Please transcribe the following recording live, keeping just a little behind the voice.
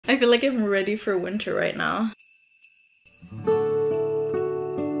I feel like I'm ready for winter right now.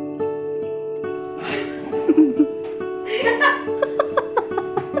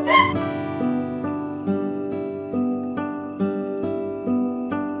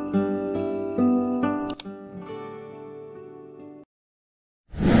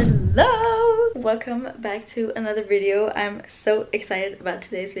 Hello! Welcome back to another video. I'm so excited about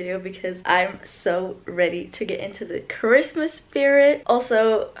today's video because I'm so ready to get into the Christmas spirit.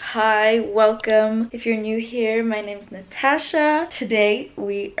 Also, hi, welcome. If you're new here, my name's Natasha. Today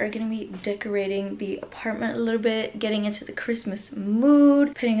we are gonna be decorating the apartment a little bit, getting into the Christmas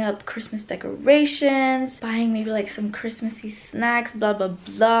mood, putting up Christmas decorations, buying maybe like some Christmassy snacks, blah blah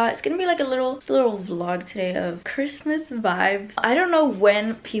blah. It's gonna be like a little vlog today of Christmas vibes. I don't know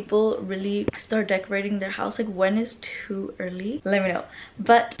when people really start decorating their house, like when is too early, let me know.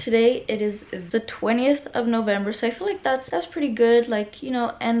 But today it is the 20th of November, so I feel like that's pretty good. Like, you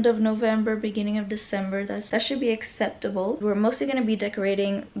know, end of November, beginning of December, that should be acceptable. We're mostly going to be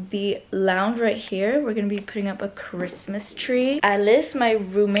decorating the lounge right here. We're going to be putting up a Christmas tree. Alice, my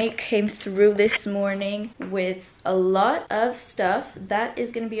roommate, came through this morning with a lot of stuff. That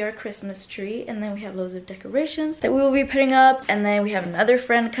is going to be our Christmas tree, and then we have loads of decorations that we will be putting up, and then we have another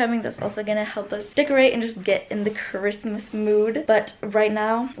friend coming that's also going to help us decorate and just get in the Christmas mood. But right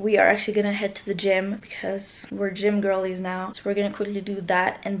now we are actually going to head to the gym because we're gym girlies now, so we're going to quickly do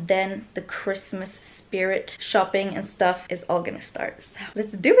that, and then the Christmas spirit shopping and stuff is all going to start. So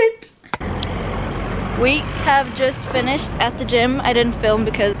let's do it. We have just finished at the gym. I didn't film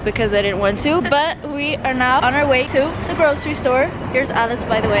because I didn't want to, but we are now on our way to the grocery store. Here's Alice,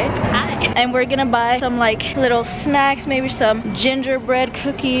 by the way. Hi. And we're gonna buy some like little snacks, maybe some gingerbread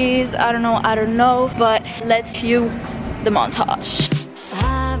cookies. I don't know, but let's cue the montage.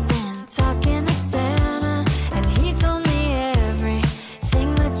 I've been talking to Santa, and he told me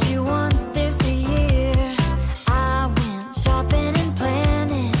everything that you want this year. I went shopping and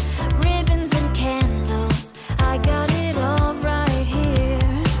planning, ribbons and candles. I got it all right here.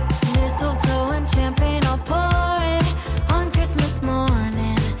 Mistletoe and champagne, I'll pour it on Christmas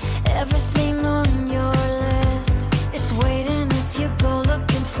morning. Everything on your list, it's waiting if you go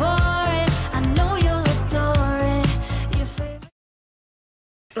looking for it. I know you'll adore it. Your favorite.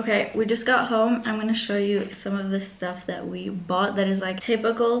 Okay, we just got home. I'm gonna show you some of the stuff that we bought that is like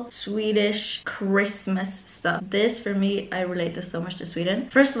typical Swedish Christmas stuff. This, for me, I relate this so much to Sweden.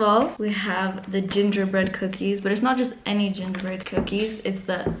 First of all, we have the gingerbread cookies, but it's not just any gingerbread cookies, it's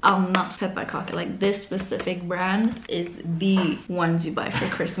the Anna's pepparkaka. Like, this specific brand is the ones you buy for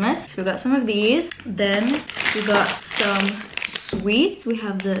Christmas. So we got some of these. Then we got some sweets. We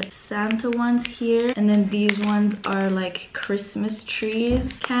have the Santa ones here, and then these ones are like Christmas trees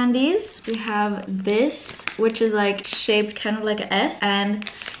candies. We have this, which is like shaped kind of like an S, and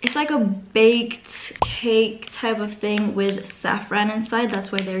it's like a baked cake type of thing with saffron inside.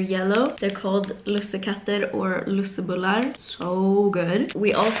 That's why they're yellow. They're called lussekatter or lussebullar. So good.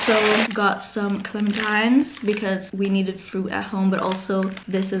 We also got some clementines because we needed fruit at home, but also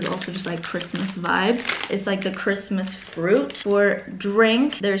this is also just like Christmas vibes. It's like the Christmas fruit. For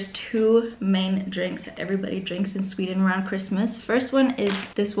drink, there's two main drinks that everybody drinks in Sweden around Christmas. First one is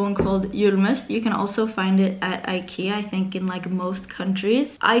this one called julmust. You can also find it at IKEA, I think, in like most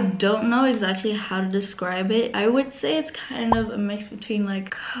countries. I don't know exactly how to describe it. I would say it's kind of a mix between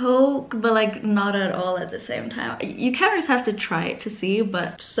like Coke, but like not at all at the same time. You kind of just have to try it to see,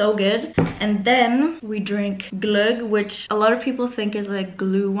 but so good. And then we drink glögg, which a lot of people think is like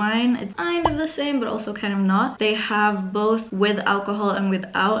glue wine. It's kind of the same, but also kind of not. They have both with alcohol and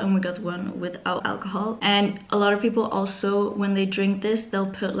without, and we got one without alcohol. And a lot of people also, when they drink this,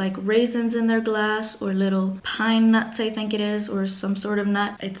 they'll put like raisins in their glass or little pine nuts, I think it is, or some sort of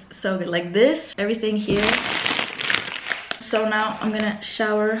nut. It's so good. Like this, everything here. So now I'm gonna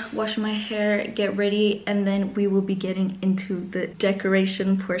shower, wash my hair, get ready, and then we will be getting into the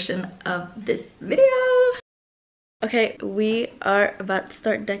decoration portion of this video. Okay, we are about to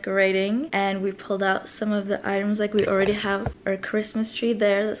start decorating, and we pulled out some of the items. Like, we already have our Christmas tree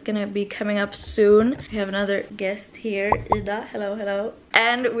there that's gonna be coming up soon. We have another guest here, Ida. Hello, hello.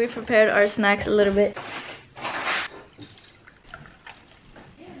 And we prepared our snacks a little bit.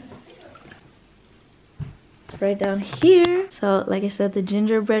 Right down here. So like I said, the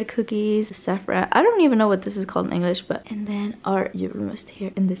gingerbread cookies, the saffron, I don't even know what this is called in English, but, and then our julmust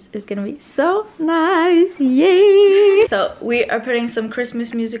here, and this is gonna be so nice. Yay! So we are putting some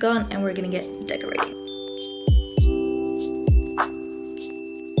Christmas music on, and we're gonna get decorating.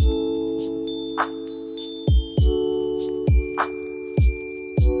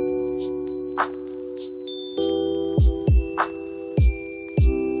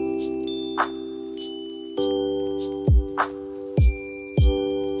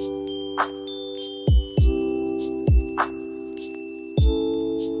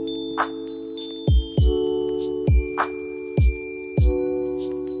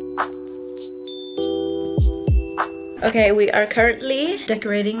 Okay, we are currently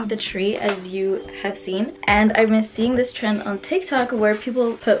decorating the tree as you have seen, and I've been seeing this trend on TikTok where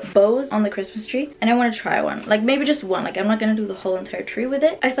people put bows on the Christmas tree, and I want to try one, like maybe just one. Like I'm not gonna do the whole entire tree with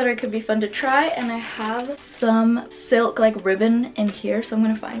it. I thought it could be fun to try, and I have some silk like ribbon in here, so I'm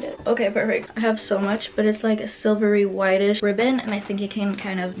gonna find it. Okay, perfect. I have so much, but it's like a silvery whitish ribbon, and I think it can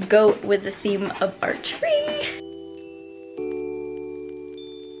kind of go with the theme of our tree.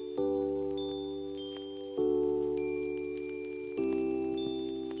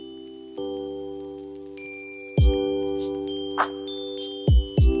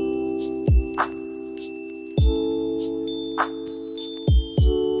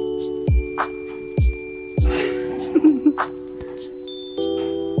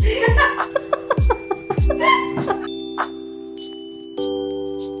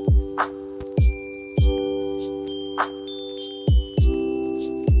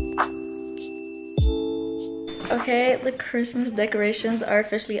 Okay, the Christmas decorations are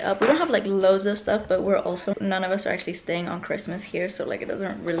officially up. We don't have like loads of stuff, but none of us are actually staying on Christmas here, so like it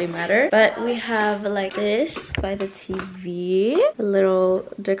doesn't really matter. But we have like this by the TV, a little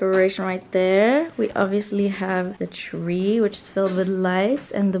decoration right there. We obviously have the tree, which is filled with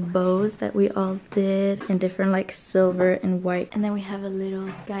lights, and the bows that we all did in different like silver and white. And then we have a little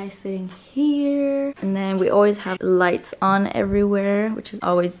guy sitting here, and then we always have lights on everywhere, which is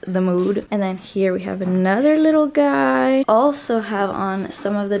always the mood. And then here we have another little guy. Also have on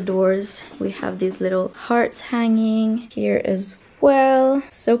some of the doors, we have these little hearts hanging here as well.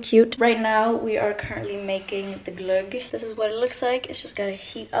 So cute. Right now we are currently making the glögg. This is what it looks like. It's just gotta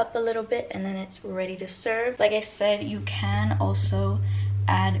heat up a little bit and then it's ready to serve. Like I said, you can also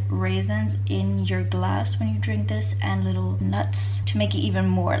add raisins in your glass when you drink this, and little nuts to make it even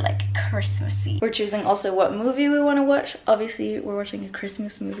more like Christmassy. We're choosing also what movie we want to watch. Obviously we're watching a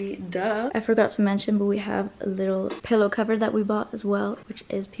Christmas movie, duh. I forgot to mention, but we have a little pillow cover that we bought as well, which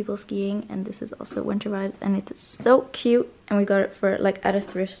is People Skiing, and this is also winter vibes, and it's so cute. And we got it for like at a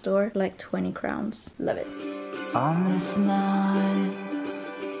thrift store, like 20 crowns. Love it. On this night,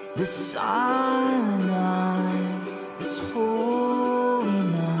 this silent night, this holy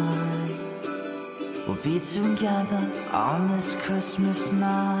night, we'll be together on this Christmas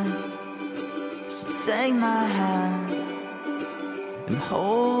night. So take my hand and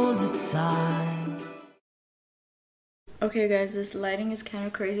hold it tight. Okay guys, this lighting is kind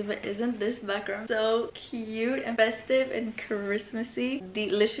of crazy, but isn't this background so cute and festive and Christmassy?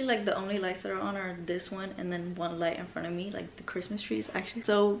 Literally like the only lights that are on are this one and then one light in front of me. Like the Christmas tree is actually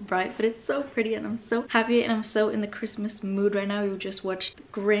so bright, but it's so pretty, and I'm so happy and I'm so in the Christmas mood right now. We just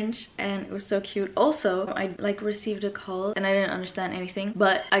watched Grinch and it was so cute. Also, I like received a call and I didn't understand anything,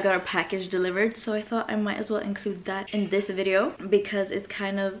 but I got a package delivered, so I thought I might as well include that in this video because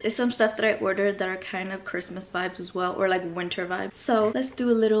it's some stuff that I ordered that are kind of Christmas vibes as well, or like winter vibes. So let's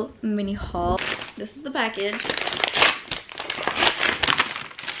do a little mini haul. This is the package.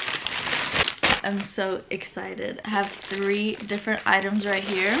 I'm so excited. I have 3 different items right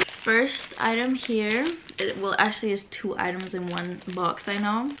here. First item here, well actually it's 2 items in one box. I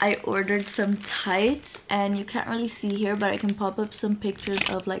know I ordered some tights, and you can't really see here, but I can pop up some pictures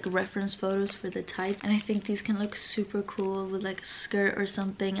of like reference photos for the tights, and I think these can look super cool with like a skirt or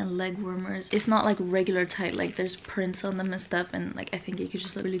something and leg warmers. It's not like regular tight, like there's prints on them and stuff, and like I think it could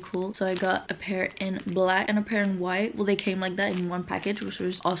just look really cool. So I got a pair in black and a pair in white. Well, they came like that in one package, which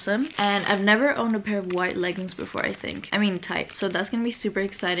was awesome. And I've never owned a pair of white leggings before, I mean tights, so that's gonna be super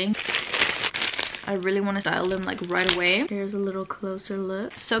exciting. I really want to style them like right away. Here's a little closer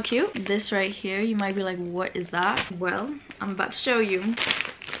look. So cute. This right here, you might be like, what is that? Well, I'm about to show you.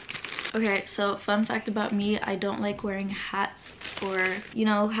 Okay, so fun fact about me, I don't like wearing hats, or you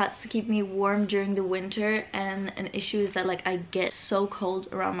know, hats to keep me warm during the winter, and an issue is that like I get so cold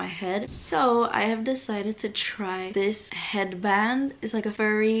around my head. So I have decided to try this headband. It's like a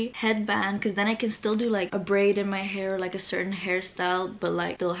furry headband, because then I can still do like a braid in my hair or like a certain hairstyle, but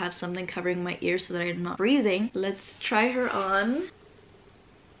like still have something covering my ears so that I'm not freezing. Let's try her on.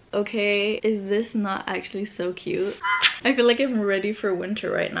 Okay, is this not actually so cute? I feel like I'm ready for winter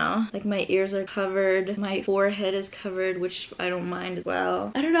right now. Like my ears are covered, my forehead is covered, which I don't mind as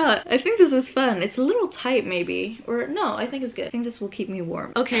well. I don't know, I think this is fun. It's a little tight maybe, or no, I think it's good. I think this will keep me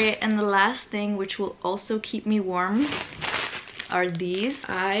warm. Okay, and the last thing which will also keep me warm are these.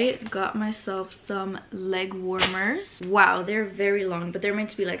 I got myself some leg warmers. Wow, they're very long, but they're meant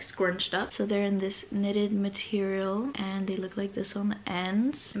to be like scrunched up. So they're in this knitted material and they look like this on the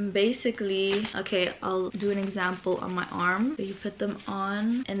ends. And basically, okay, I'll do an example on my arm. So you put them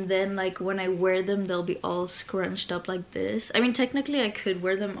on and then like when I wear them, they'll be all scrunched up like this. I mean, technically I could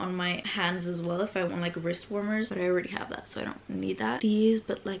wear them on my hands as well if I want like wrist warmers, but I already have that, so I don't need that. These,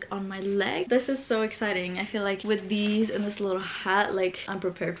 but like on my leg. This is so exciting. I feel like with these and this little hat, like I'm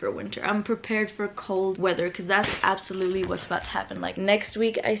prepared for winter. I'm prepared for cold weather because that's absolutely what's about to happen. Like next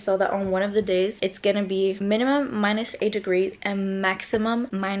week, I saw that on one of the days, it's gonna be minimum -8 degrees and maximum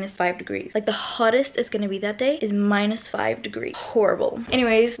 -5 degrees. Like the hottest it's gonna be that day is -5 degrees. Horrible.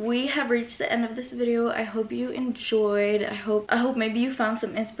 Anyways, we have reached the end of this video. I hope you enjoyed. I hope maybe you found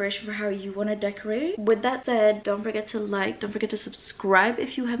some inspiration for how you want to decorate. With that said, don't forget to like, don't forget to subscribe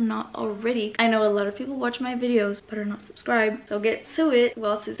if you have not already. I know a lot of people watch my videos but are not subscribed, so get to it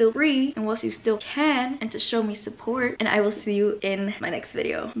whilst it's still free and whilst you still can, and to show me support. And I will see you in my next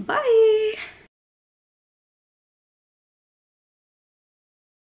video. Bye.